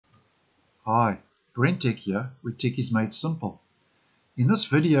Hi, BrenTech here, where tech is made simple. In this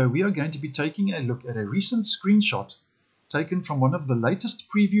video, we are going to be taking a look at a recent screenshot taken from one of the latest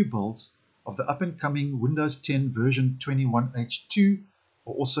preview builds of the up-and-coming Windows 10 version 21H2,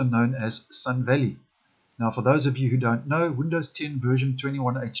 or also known as Sun Valley. Now, for those of you who don't know, Windows 10 version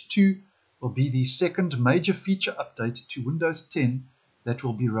 21H2 will be the second major feature update to Windows 10 that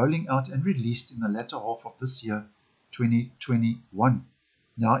will be rolling out and released in the latter half of this year, 2021.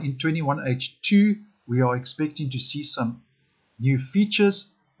 Now in 21H2, we are expecting to see some new features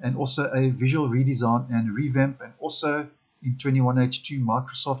and also a visual redesign and revamp. And also in 21H2,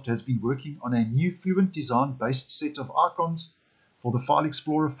 Microsoft has been working on a new Fluent Design based set of icons for the File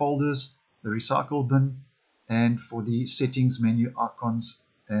Explorer folders, the Recycle bin, and for the settings menu icons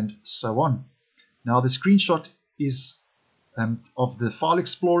and so on. Now the screenshot is of the File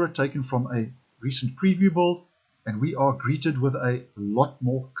Explorer taken from a recent preview build, and we are greeted with a lot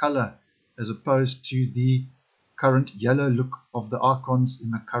more color as opposed to the current yellow look of the icons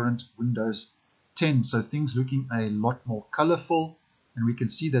in the current Windows 10. So things looking a lot more colorful, and we can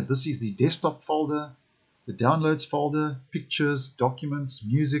see that this is the desktop folder, the downloads folder, pictures, documents,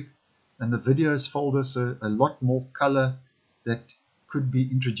 music, and the videos folder. So a lot more color that could be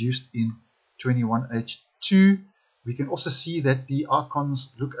introduced in 21H2. We can also see that the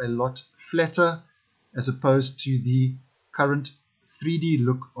icons look a lot flatter as opposed to the current 3D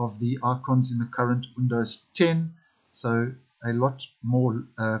look of the icons in the current Windows 10. So a lot more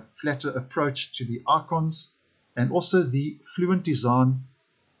flatter approach to the icons, and also the Fluent Design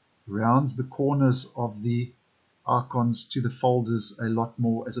rounds the corners of the icons to the folders a lot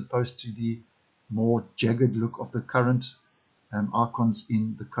more as opposed to the more jagged look of the current icons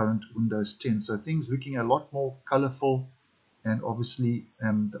in the current Windows 10. So things looking a lot more colorful, and obviously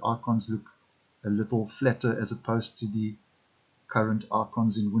the icons look a little flatter as opposed to the current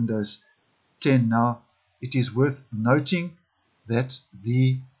icons in Windows 10. Now, it is worth noting that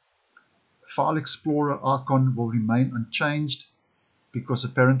the File Explorer icon will remain unchanged because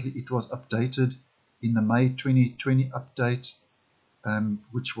apparently it was updated in the May 2020 update,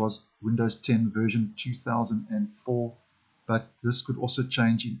 which was Windows 10 version 2004. But this could also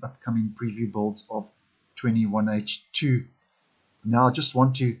change in upcoming preview builds of 21H2. Now, I just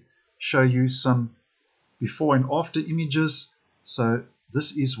want to show you some before and after images. So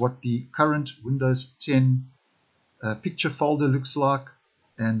this is what the current Windows 10 picture folder looks like,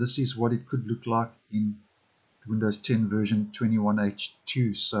 and this is what it could look like in Windows 10 version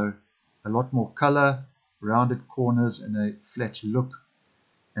 21H2. So a lot more color, rounded corners, and a flat look.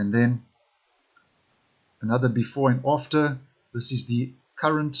 And then another before and after. This is the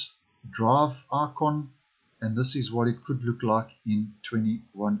current drive icon, and this is what it could look like in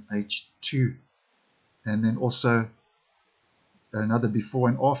 21H2. And then also another before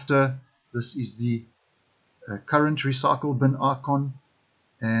and after. This is the current recycle bin icon,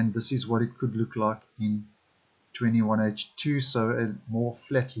 and this is what it could look like in 21H2. So a more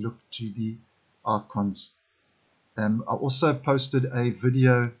flat look to the icons. I also posted a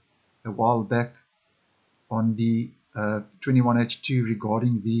video a while back on the 21H2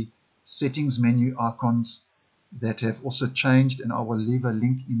 regarding the settings menu icons that have also changed, and I will leave a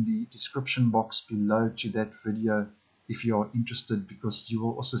link in the description box below to that video if you are interested, because you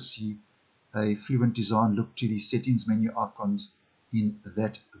will also see a Fluent Design look to the settings menu icons in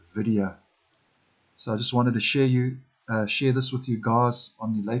that video. So I just wanted to share this with you guys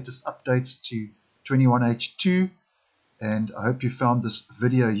on the latest updates to 21H2, and I hope you found this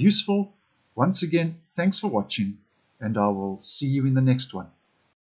video useful. Once again, thanks for watching, and I will see you in the next one.